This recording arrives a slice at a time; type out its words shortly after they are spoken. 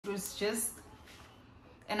was just,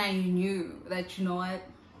 and I knew that, you know what,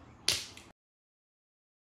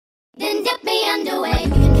 then dip me underway.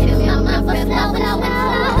 Fill my breath,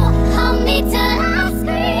 hold me till I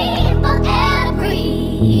scream or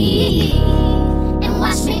breathe, and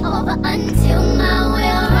wash me over until my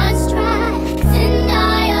will runs dry. Send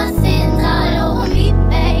all your sins all over me,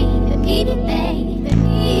 baby, baby,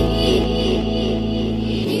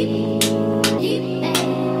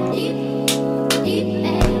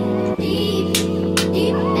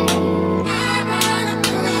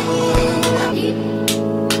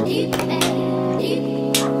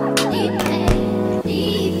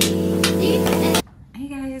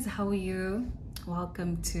 how are you?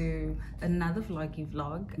 Welcome to another vloggy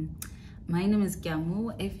vlog. My name is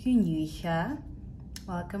Keamo. If you're new here,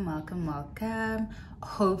 welcome.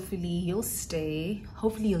 Hopefully you'll stay.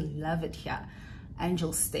 Hopefully you'll love it here and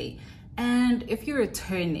you'll stay. And if you're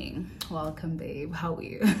returning, welcome, babe. How are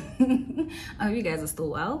you? I hope you guys are still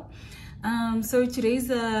well. So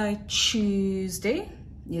today's a Tuesday.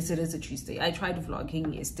 Yes, it is a Tuesday. I tried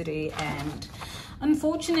vlogging yesterday and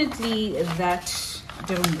unfortunately that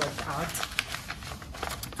didn't work out.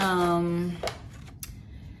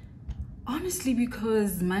 Honestly,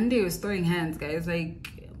 because Monday was throwing hands, guys.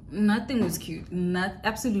 Like nothing was cute.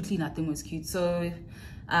 Absolutely nothing was cute. So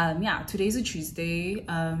yeah, today's a Tuesday.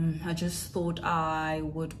 I just thought I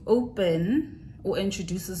would open or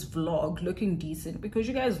introduce this vlog looking decent, because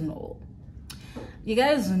you guys know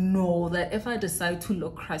that if I decide to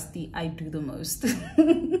look crusty, I do the most.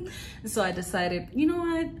 So I decided, you know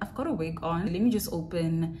what, I've got a wig on, let me just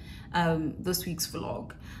open this week's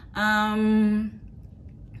vlog.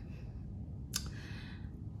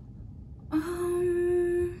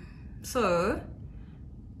 So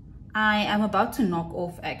I am about to knock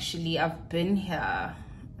off. Actually, I've been here,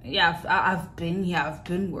 yeah, I've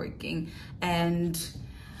been working, and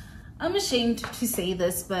I'm ashamed to say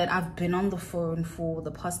this, but I've been on the phone for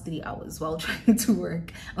the past 3 hours while trying to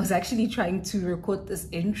work. I was actually trying to record this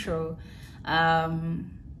intro. I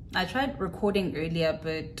tried recording earlier,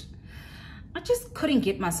 but I just couldn't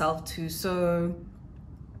get myself to. So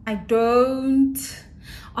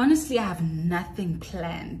honestly, I have nothing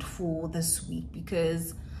planned for this week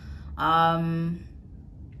because I'm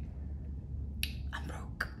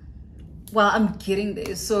broke. Well, I'm getting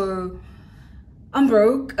there. So I'm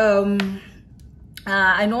broke. I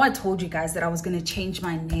know I told you guys that I was gonna change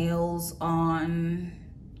my nails on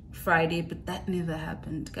Friday, but that never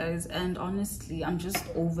happened, guys. And honestly, I'm just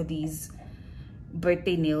over these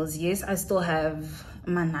birthday nails. Yes, I still have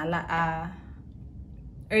Manala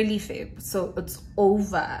early Feb, so it's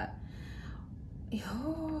over.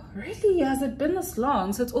 Yo, really? Has it been this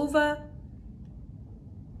long? So it's over,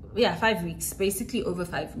 yeah, 5 weeks, basically over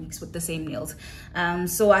 5 weeks with the same nails.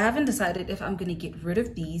 So I haven't decided if I'm gonna get rid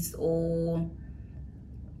of these or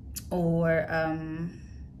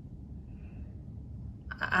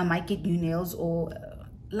I might get new nails, or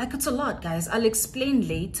like, it's a lot, guys. I'll explain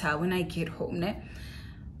later when I get home, ne?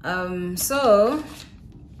 So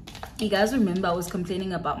you guys remember I was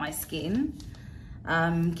complaining about my skin.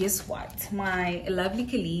 Guess what, my lovely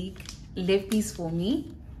colleague left these for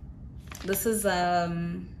me. This is a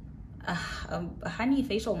honey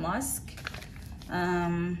facial mask.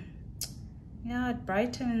 Yeah, it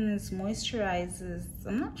brightens, moisturizes.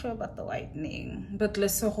 I'm not sure about the whitening, but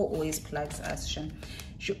Lesoho always plugs us.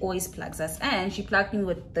 She always plugs us, and she plugged me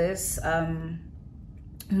with this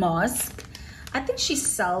mask. I think she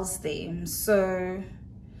sells them, so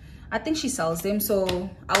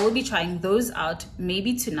I will be trying those out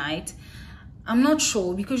maybe tonight. I'm not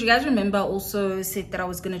sure, because you guys remember I also said that I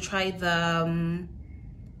was gonna try the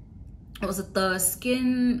was it the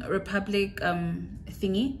Skin Republic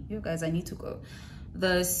thingy? You guys, I need to go.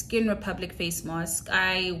 The Skin Republic face mask.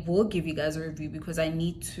 I will give you guys a review because I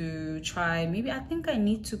need to try. Maybe I think I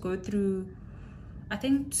need to go through, I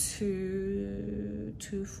think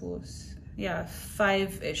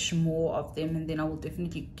 5-ish more of them, and then I will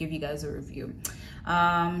definitely give you guys a review.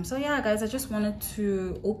 So yeah, guys, I just wanted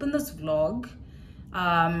to open this vlog.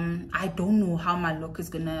 I don't know how my look is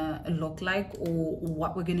gonna look like or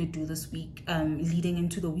what we're gonna do this week leading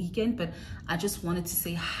into the weekend, but I just wanted to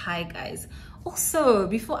say hi, guys. Also,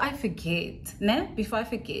 before I forget,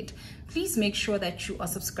 please make sure that you are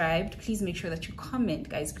subscribed. Please make sure that you comment,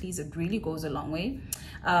 guys. Please, it really goes a long way.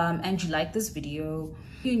 And you like this video.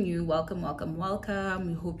 If you're new, welcome. We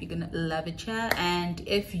hope you're gonna love it here. And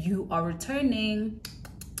if you are returning,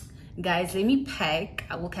 guys, let me pack.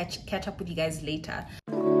 I will catch up with you guys later.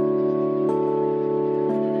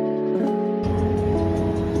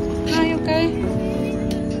 Hi, okay?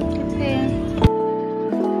 Okay.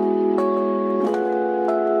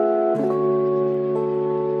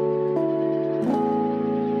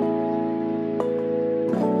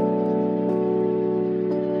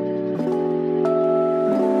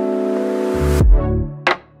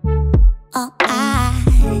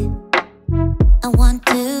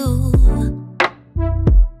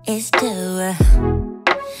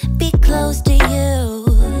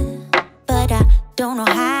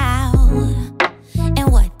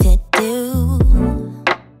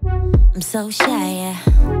 yeah,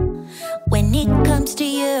 when it comes to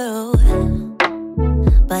you.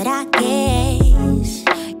 But I guess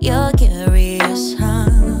you're curious, huh?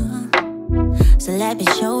 So let me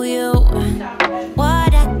show you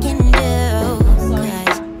what I can do.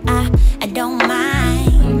 'Cause I don't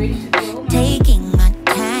mind taking my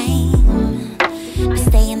time. I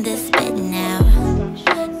stay in this bed now,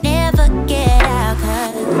 never get out.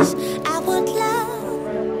 'Cause I would love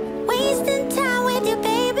wasting time with you,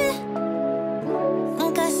 baby.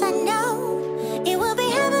 'Cause I know it will be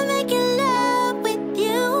heaven making love with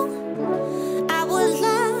you. I would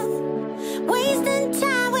love wasting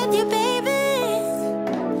time with you, baby.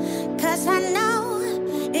 'Cause I know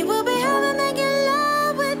it will be heaven making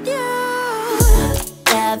love with you.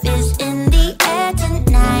 Love is in the air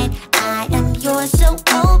tonight. I am yours, so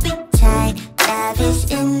hold me tight. Love is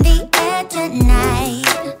in the air tonight.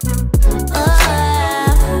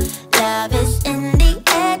 Oh, love is in the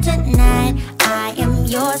air tonight. I am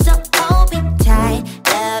yours, so hold me tight.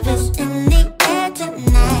 Love is in the air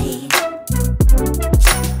tonight.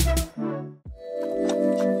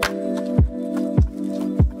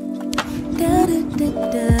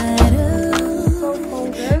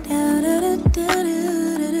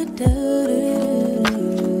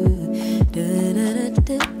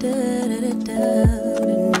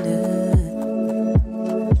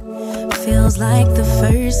 Feels like the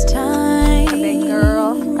first time. Big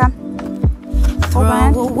girl, come.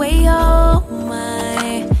 Throw away all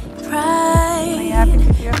my pride.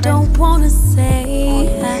 Don't wanna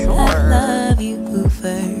say I love you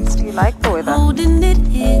first. Do you like the weather? Holding it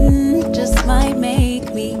in just might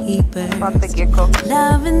make me burst. About the gecko.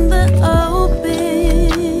 Love in the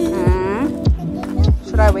open.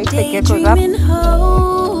 Should I wake the geckos up?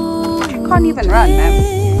 You can't even run, man.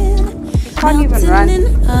 You can't even run.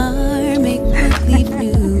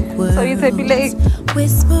 So you said be late.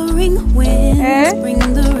 Whispering winds bring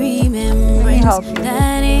the remembrance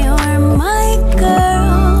that you're my girl.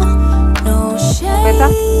 No shame,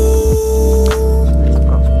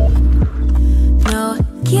 no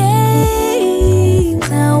games.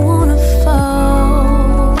 I wanna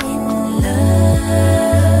fall in love,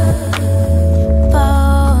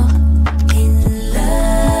 fall in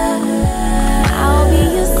love. I'll be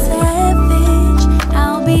your savage,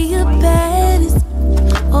 I'll be your baddest.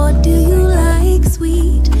 Or do you like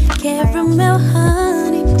sweet caramel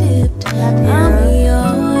honey dipped? I'm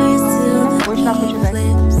yours till the beat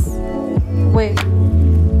flips. Wait,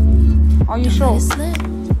 are you sure?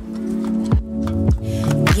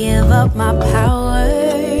 Give up my power.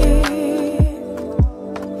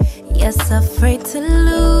 Yes, afraid to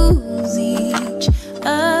lose each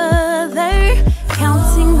other.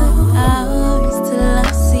 Counting the hours till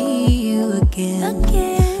I see you again.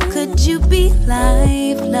 Could you be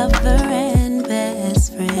life, lover, and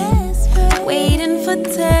best friend? Waiting for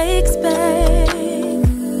text back,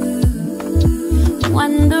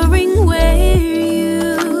 wondering where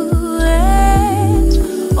you at,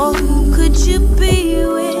 or who could you be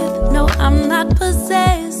with? No, I'm not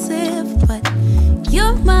possessive, but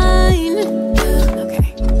you're mine.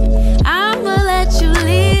 Okay, I'ma let you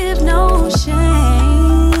live, no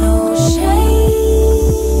shame, no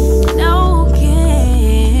shame, no game.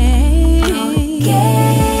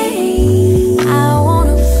 I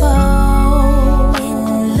wanna fall in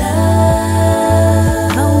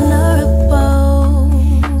love, vulnerable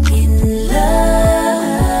in love.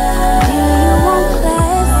 Do you want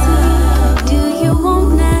classy? Do you want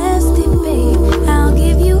nasty, babe? I'll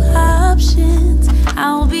give you options.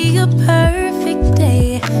 I'll be your perfect day.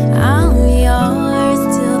 I'm yours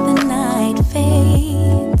till the night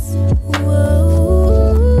fades. Whoa,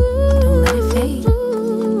 don't let it fade.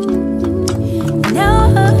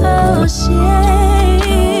 No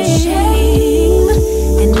shame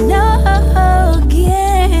and no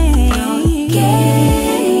game.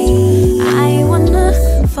 I wanna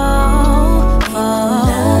fall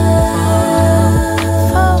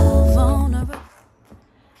vulnerable.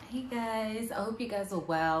 Hey guys, I hope you guys are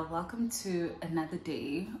well. Welcome to another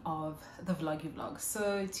day of the vloggy vlog.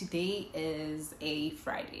 So today is a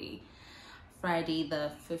Friday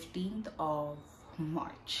the 15th of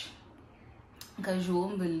March. Guys, you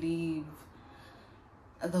won't believe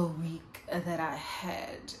the week that I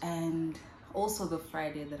had, and also the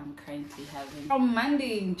Friday that I'm currently having. From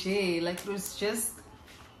Monday in jail, like, it was just,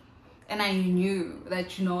 and I knew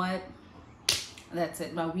that, you know what, that's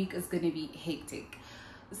it, my week is gonna be hectic.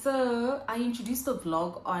 So I introduced the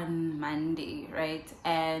vlog on Monday, right?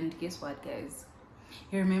 And guess what, guys?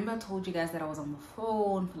 You remember I told you guys that I was on the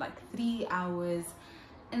phone for like 3 hours,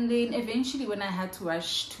 and then eventually when I had to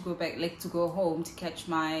rush to go back, like to go home to catch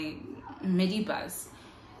my midi bus,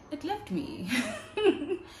 it left me.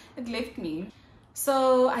 It left me.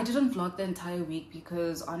 So I didn't vlog the entire week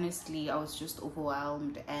because honestly I was just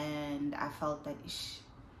overwhelmed, and I felt that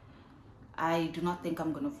I do not think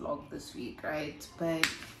I'm gonna vlog this week, right? But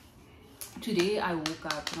today I woke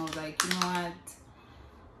up and I was like, you know what,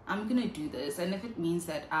 I'm gonna do this. And if it means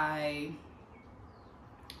that I'm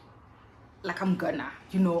gonna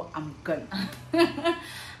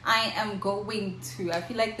I am going to. I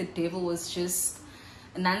feel like the devil was just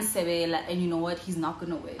nansebela, and you know what, he's not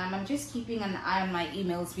gonna win. I'm just keeping an eye on my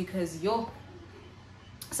emails because your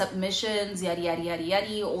submissions, yada yada yada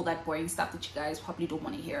yada, all that boring stuff that you guys probably don't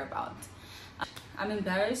want to hear about. I'm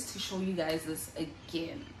embarrassed to show you guys this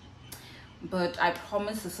again, but I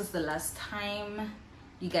promise this is the last time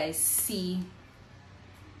you guys see.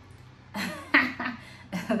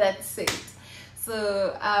 That's it.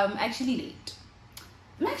 So I'm actually late.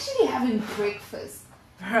 I'm actually having breakfast,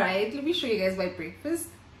 right? Let me show you guys my breakfast.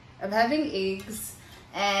 I'm having eggs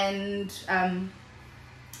and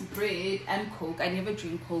bread and Coke. I never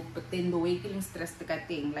drink Coke, but then the way getting stressed the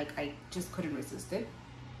thing, like I just couldn't resist it.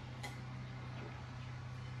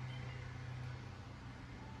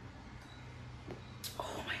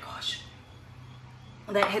 Oh my gosh,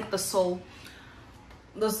 that hit the soul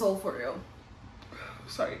for real.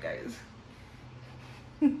 Sorry guys.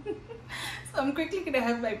 So I'm quickly gonna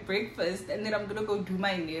have my breakfast and then I'm gonna go do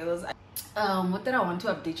my nails. What did I want to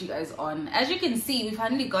update you guys on? As you can see, we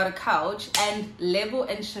finally got a couch, and Lebo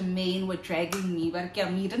and Shemaine were dragging me, but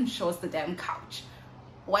Kiami didn't show us the damn couch.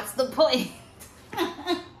 What's the point?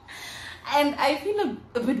 And I feel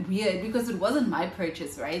a bit weird because it wasn't my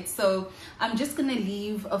purchase, right? So I'm just gonna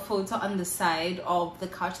leave a photo on the side of the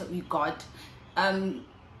couch that we got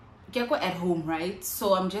at home, right?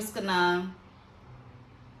 So I'm just gonna,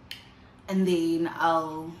 and then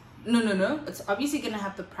I'll it's obviously gonna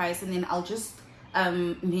have the price, and then I'll just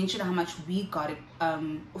mention how much we got it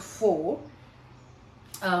for.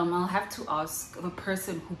 I'll have to ask the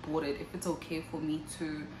person who bought it if it's okay for me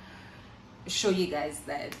to show you guys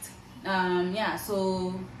that. Yeah,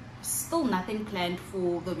 so still nothing planned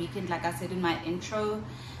for the weekend, like I said in my intro.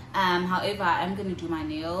 However, I'm gonna do my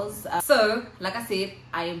nails. So like I said,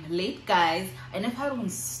 I am late guys, and if I don't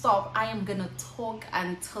stop, I am gonna talk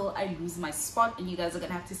until I lose my spot, and you guys are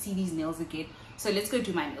gonna have to see these nails again. So let's go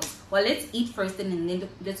do my nails. Well, let's eat first and then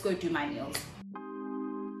let's go do my nails.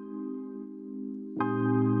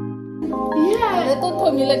 Yeah,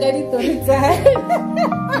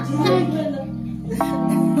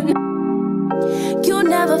 you'll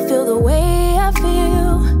never feel the way I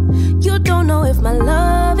feel. You don't know if my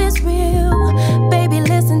love is real. Baby,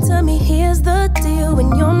 listen to me, here's the deal.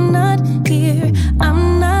 When you're not here,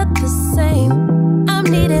 I'm not the same. I'm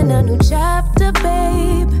needing a new chapter,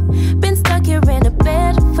 babe. Been stuck here in a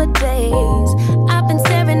bed for days. I've been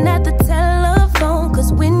staring at the telephone,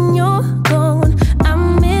 cause when you're gone, I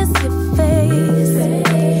miss your face.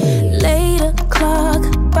 8 o'clock,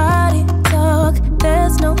 body talk.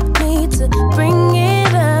 There's no need to bring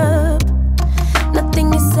it up.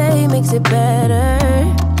 Nothing you say makes it better.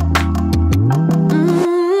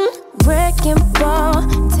 Wrecking ball,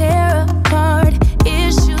 tear apart.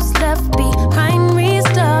 Issues left behind,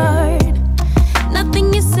 restart.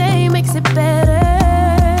 Nothing you say makes it better.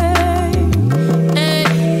 Hey,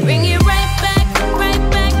 bring it right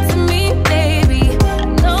back to me, baby.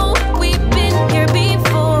 No, we've been here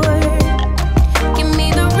before. Give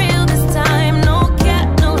me the real this time. No cat,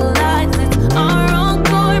 no lies. It's our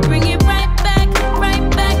encore. Bring it right back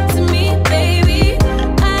to me, baby.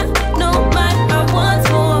 I know my heart wants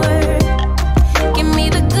more. Give me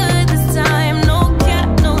the good this time. No cat,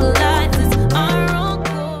 no lies. It's our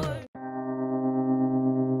encore.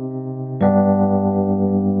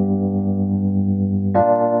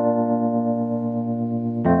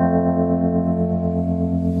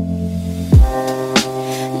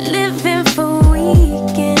 Living for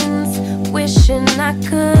weekends, wishing I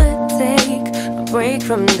could take a break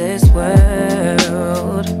from this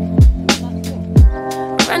world.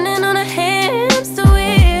 Running on a hamster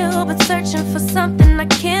wheel, but searching for something I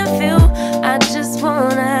can't feel. I just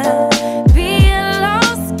wanna be a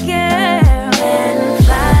lost girl and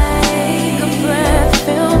fly. Take a breath,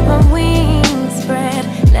 feel my wings spread,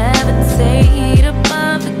 levitate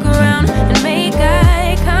above the ground and make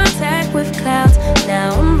eye contact with clouds.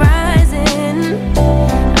 Now I'm rising,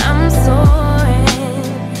 I'm soaring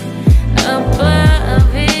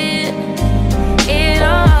above it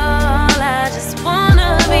all.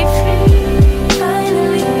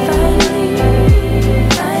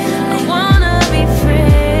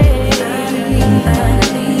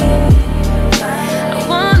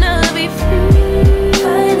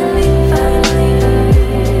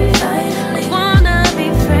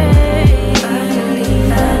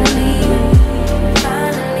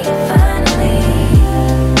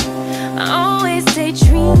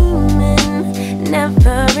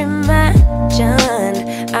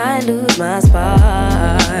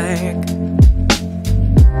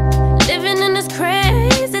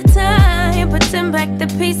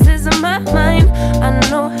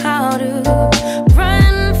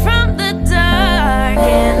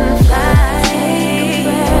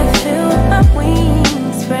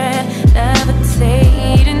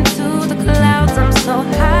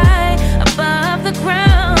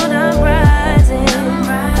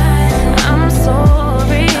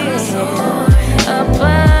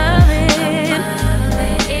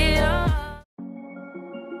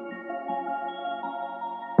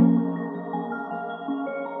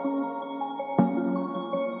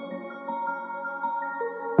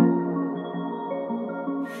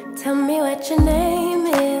 Tell me what your name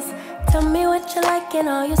is. Tell me what you like and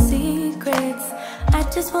all your secrets. I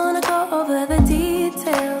just wanna go over the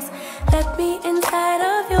details. Let me inside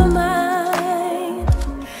of your mind.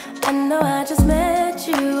 I know I just met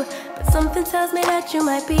you, but something tells me that you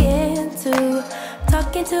might be into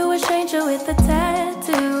talking to a stranger with a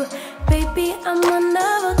tattoo. Baby, I'm one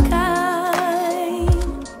of a kind.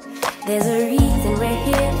 There's a reason we're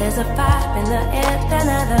here, there's a vibe in the air that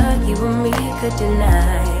neither you or me could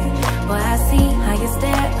deny. Boy, I see how you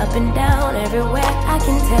stare up and down everywhere. I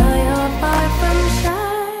can tell you're far from shy.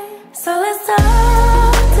 So let's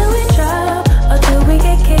talk till we drop, or till we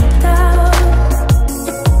get kicked out.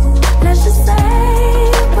 Let's just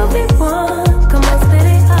say what we want, come on, spit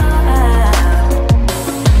it out.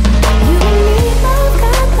 You and me both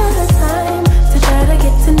got the time to try to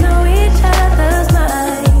get to know each other's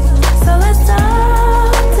mind. So let's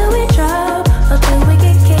talk till we drop, or till we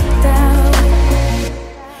get kicked out.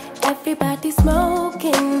 Everybody's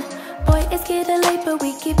smoking, boy, it's getting late, but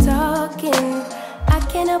we keep talking. I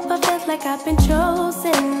can't help but feel like I've been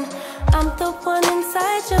chosen. I'm the one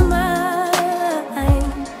inside your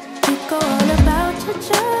mind. You go on about your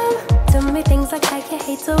job, tell me things like how you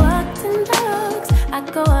hate to walk in dogs. I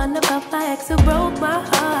go on about my ex who broke my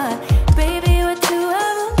heart. Baby, we're two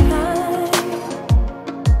of a kind.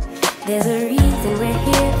 There's a reason we're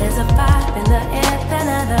here, there's a vibe in the air that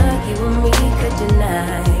neither you or me could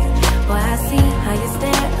deny. Boy, I see how you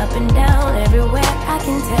stare up and down everywhere. I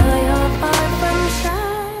can tell you're far from shy.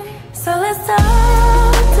 So let's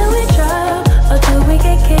talk till we drop, or till we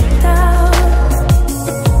get kicked out.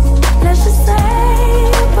 Let's just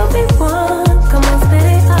say what we want, come on, spit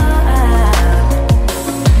it out.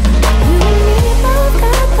 You and me both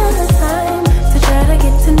got the time to try to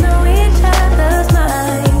get to know each other's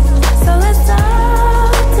mind. So let's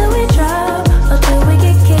talk till we drop, or till we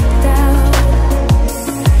get kicked out.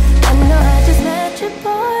 I know I just met you,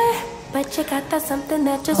 boy, but you got that something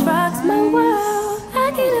that just rocks my world. I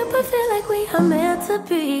can't help but feel like we are meant to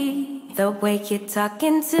be. The way you're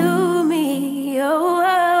talking to me, oh,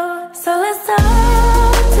 oh. So let's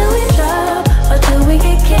talk till we drop, or till we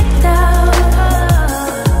get kicked out.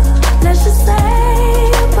 Let's just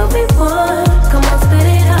say what we want, come on, spit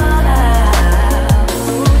it all out.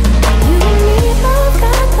 You and me both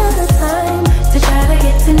got the time to try to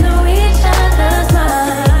get to know each other's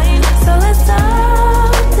mind. So let's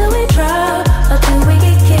talk till we drop, or till we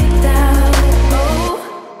get kicked out. Oh.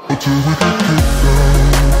 Until we get kicked out.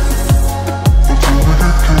 Until we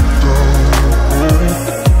get kicked out. Until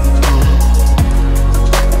we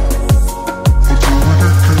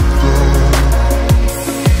get kicked out.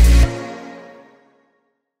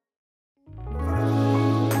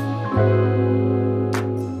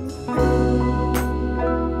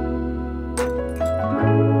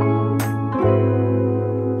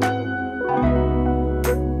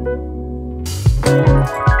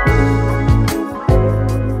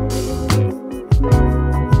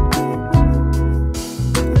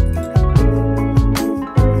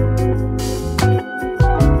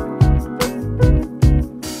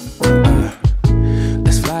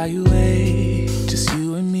 Let's fly away, just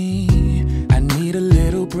you and me. I need a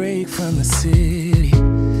little break from the city.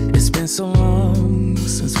 It's been so long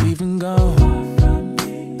since we've been gone.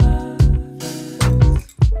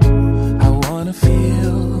 I wanna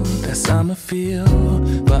feel that summer feel,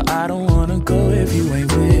 but I don't wanna go if you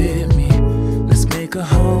ain't with me. Let's make a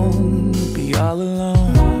home, be all alone.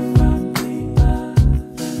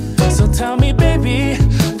 So tell me, baby,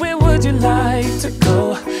 where would you like to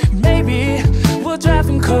go? Maybe we'll drive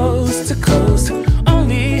from coast to coast,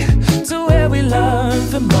 only to where we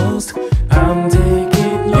love the most. I'm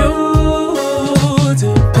taking you to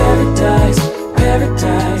paradise,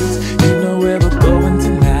 paradise. You know where we're going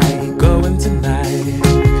tonight, going tonight.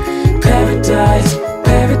 Paradise,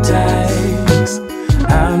 paradise.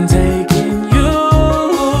 I'm taking you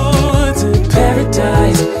to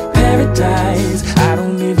paradise, paradise. I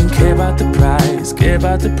don't even care about the price, care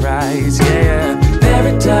about the price, yeah.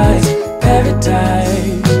 Paradise,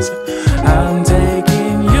 paradise. I'm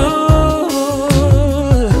taking you.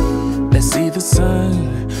 Let's see the sun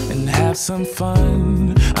and have some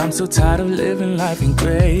fun. I'm so tired of living life in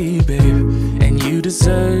gray, babe. And you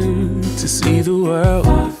deserve to see the world.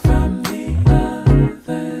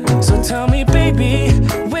 So tell me, baby,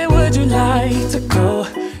 where would you like to go?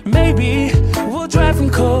 Maybe we'll drive from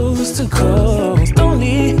coast to coast,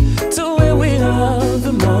 only to where we love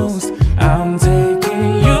the most. I'm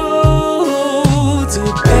taking you to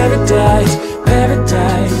paradise,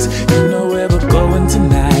 paradise. You know where we're going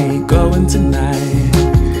tonight, going tonight.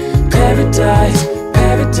 Paradise,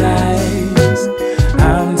 paradise.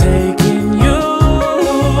 I'm taking you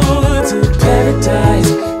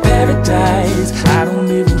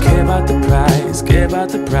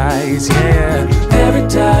about the price, yeah.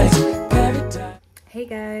 Paradise, paradise. Hey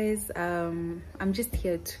guys, I'm just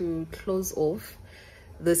here to close off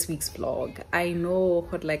this week's vlog. I know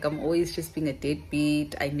what, like, I'm always just being a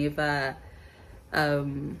deadbeat. I never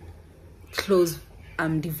close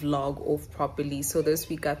the vlog off properly. So this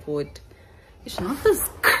week I thought, it's not this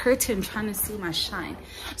curtain trying to see my shine.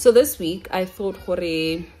 So this week I thought, hore,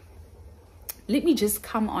 let me just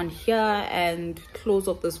come on here and close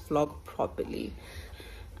off this vlog properly.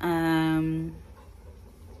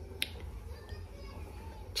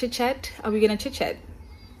 Chit chat? Are we gonna chit chat?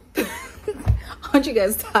 Aren't you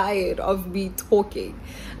guys tired of me talking?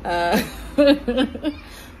 Of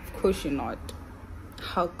course you're not.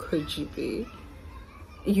 How could you be?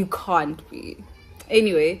 You can't be.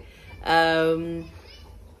 Anyway,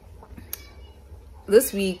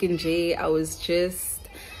 this week in J,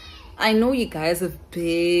 I know you guys have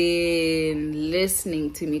been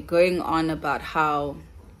listening to me going on about how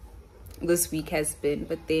this week has been,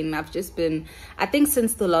 but then I've just been, I think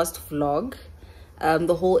since the last vlog,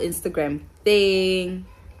 the whole Instagram thing,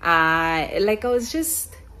 I was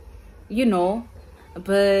just, you know,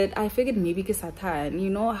 but I figured maybe Satan,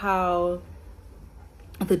 you know how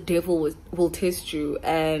the devil will test you,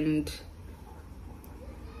 and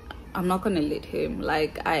I'm not gonna let him.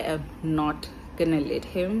 Like, I am not gonna let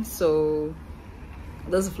him. So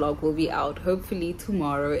this vlog will be out hopefully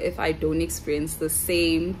tomorrow if I don't experience the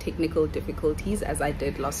same technical difficulties as I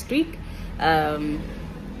did last week.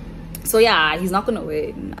 So yeah, he's not gonna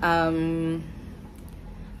win.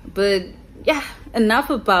 But yeah, enough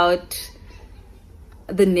about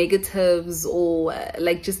the negatives, or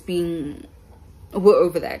like just being, we're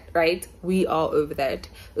over that, right? We are over that.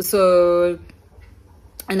 So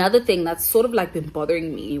another thing that's sort of like been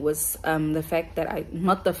bothering me was the fact that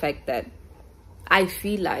I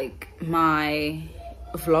feel like my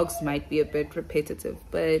vlogs might be a bit repetitive,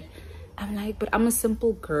 but I'm like, but I'm a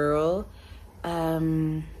simple girl. I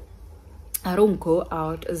don't go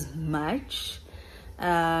out as much.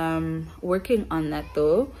 Working on that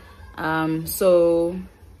though. So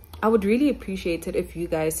I would really appreciate it if you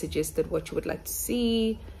guys suggested what you would like to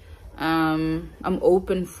see. I'm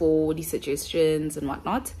open for these suggestions and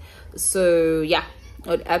whatnot. So yeah, I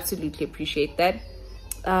would absolutely appreciate that.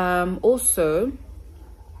 Also,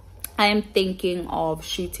 I am thinking of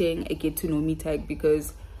shooting a get to know me tag,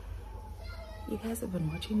 because you guys have been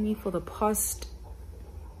watching me for the past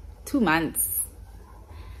 2 months,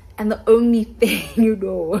 and the only thing you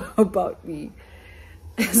know about me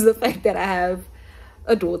is the fact that I have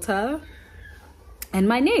a daughter and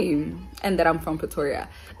my name, and that I'm from Pretoria.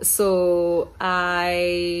 So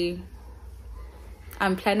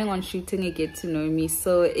I'm planning on shooting a get to know me.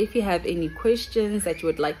 So if you have any questions that you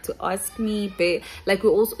would like to ask me, that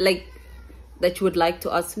you would like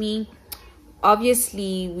to ask me,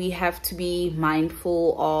 obviously we have to be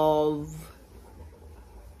mindful of,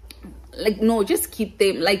 like, no, just keep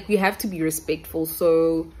them, like, we have to be respectful.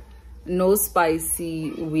 So no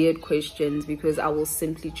spicy weird questions, because I will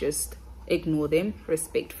simply just ignore them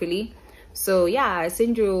respectfully. So yeah,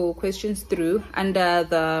 send your questions through under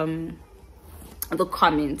the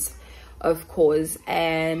comments, of course,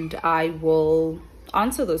 and I will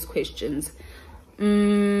answer those questions.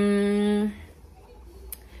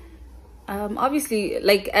 Obviously,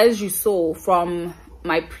 like, as you saw from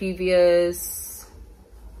my previous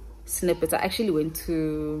snippets, I actually went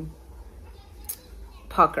to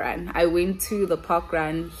Parkrun. I went to the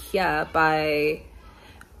Parkrun here by,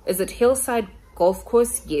 is it Hillside Golf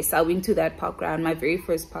Course? Yes, I went to that Parkrun, my very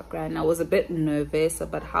first Parkrun. I was a bit nervous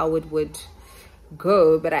about how it would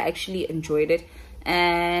go, but I actually enjoyed it,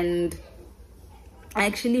 and I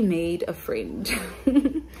actually made a friend.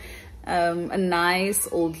 A nice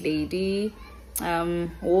old lady.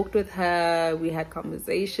 Walked with her, we had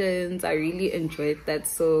conversations. I really enjoyed that.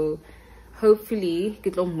 So hopefully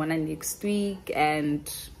get on one next week,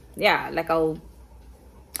 and yeah, like I'll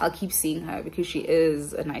keep seeing her because she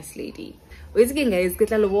is a nice lady. Once again, guys,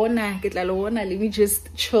 let me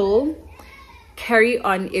just chill, carry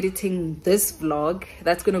on editing this vlog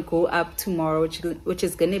that's gonna go up tomorrow, which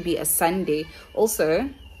is gonna be a Sunday. Also,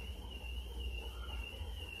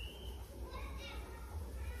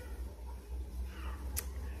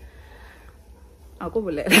 I'm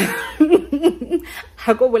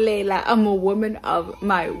a woman of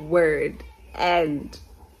my word, and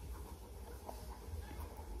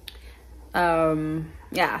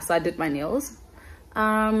yeah, so I did my nails.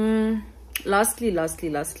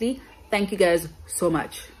 Lastly, thank you guys so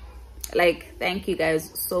much. Like, thank you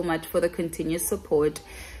guys so much for the continuous support.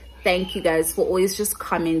 Thank you guys for always just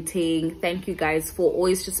commenting. Thank you guys for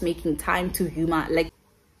always just making time to view my, like,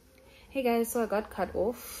 Hey guys, so I got cut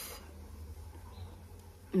off.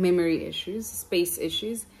 Memory issues, space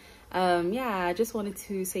issues. Yeah, I just wanted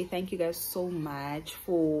to say thank you guys so much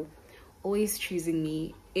for always choosing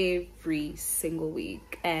me every single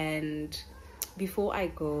week. And before I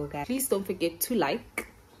go, guys, please don't forget to like,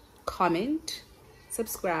 comment,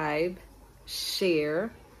 subscribe,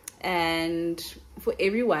 share, and for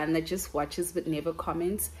everyone that just watches but never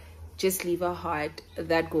comments, just leave a heart.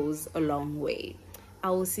 That goes a long way. I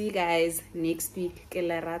will see you guys next week. Ke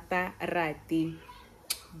la rata rati.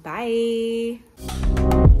 Bye.